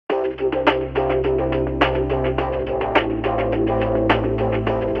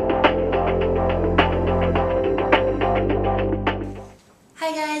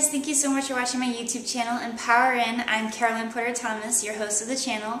you so much for watching my YouTube channel, Empower In. I'm Carolyn Porter Thomas, your host of the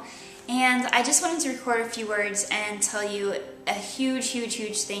channel, and I just wanted to record a few words and tell you a huge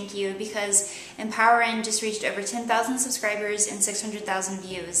thank you because Empower In just reached over 10,000 subscribers and 600,000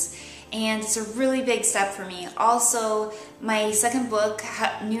 views. And it's a really big step for me. Also, my second book,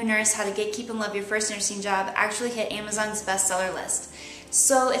 New Nurse, How to Get, Keep, and Love Your First Nursing Job, actually hit Amazon's bestseller list.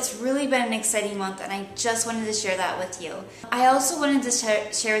 So it's really been an exciting month, and I just wanted to share that with you. I also wanted to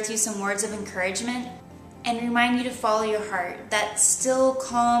share with you some words of encouragement and remind you to follow your heart, that still,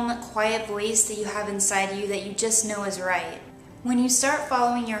 calm, quiet voice that you have inside you that you just know is right. When you start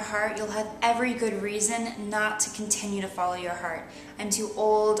following your heart, you'll have every good reason not to continue to follow your heart. I'm too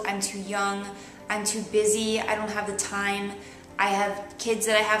old, I'm too young, I'm too busy, I don't have the time, I have kids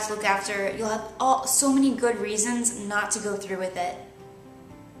that I have to look after. You'll have so many good reasons not to go through with it.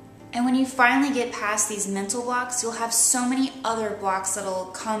 And when you finally get past these mental blocks, you'll have so many other blocks that'll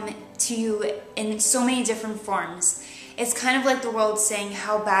come to you in so many different forms. It's kind of like the world saying,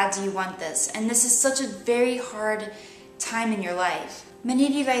 how bad do you want this? And this is such a very hard time in your life. Many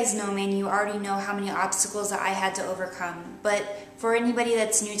of you guys know me and you already know how many obstacles that I had to overcome. But for anybody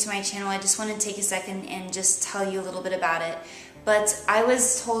that's new to my channel, I just want to take a second and just tell you a little bit about it. But I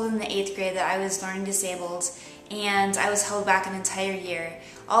was told in the 8th grade that I was learning disabled, and I was held back an entire year.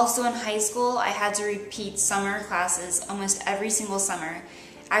 Also in high school, I had to repeat summer classes almost every single summer.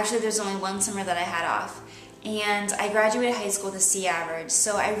 Actually, there's only one summer that I had off. And I graduated high school with a C average,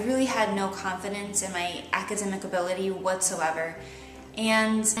 so I really had no confidence in my academic ability whatsoever.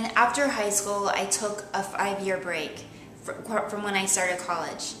 And after high school, I took a 5-year break from when I started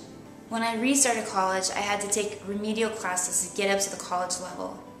college. When I restarted college, I had to take remedial classes to get up to the college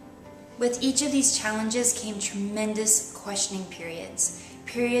level. With each of these challenges came tremendous questioning periods.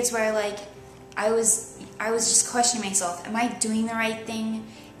 Periods where I was just questioning myself. Am I doing the right thing?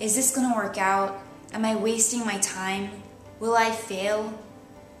 Is this gonna work out? Am I wasting my time? Will I fail?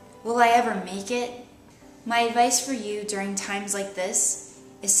 Will I ever make it? My advice for you during times like this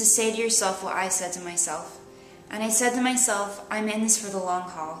is to say to yourself what I said to myself. And I said to myself, I'm in this for the long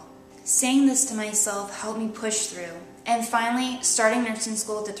haul. Saying this to myself helped me push through. And finally, starting nursing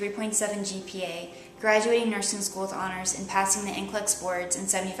school with a 3.7 GPA, graduating nursing school with honors, and passing the NCLEX boards in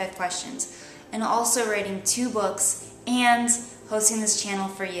 75 questions, and also writing 2 books and hosting this channel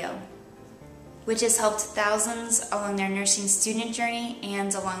for you, which has helped thousands along their nursing student journey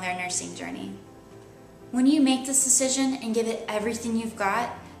and along their nursing journey. When you make this decision and give it everything you've got,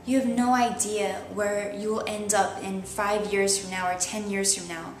 you have no idea where you will end up in 5 years from now or 10 years from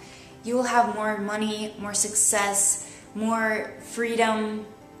now. You will have more money, more success, more freedom,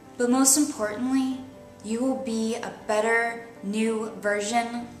 but most importantly, you will be a better, new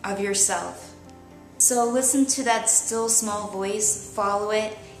version of yourself. So listen to that still small voice, follow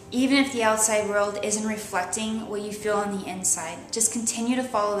it, even if the outside world isn't reflecting what you feel on the inside. Just continue to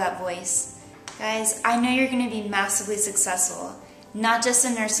follow that voice. Guys, I know you're going to be massively successful, not just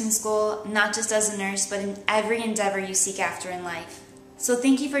in nursing school, not just as a nurse, but in every endeavor you seek after in life. So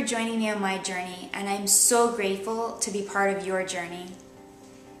thank you for joining me on my journey, and I'm so grateful to be part of your journey.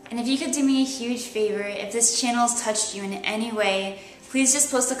 And if you could do me a huge favor, if this channel has touched you in any way, please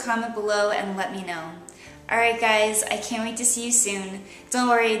just post a comment below and let me know. Alright guys, I can't wait to see you soon. Don't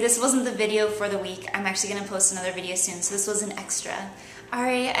worry, this wasn't the video for the week. I'm actually going to post another video soon, so this was an extra.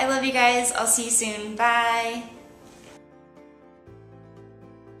 Alright, I love you guys. I'll see you soon. Bye!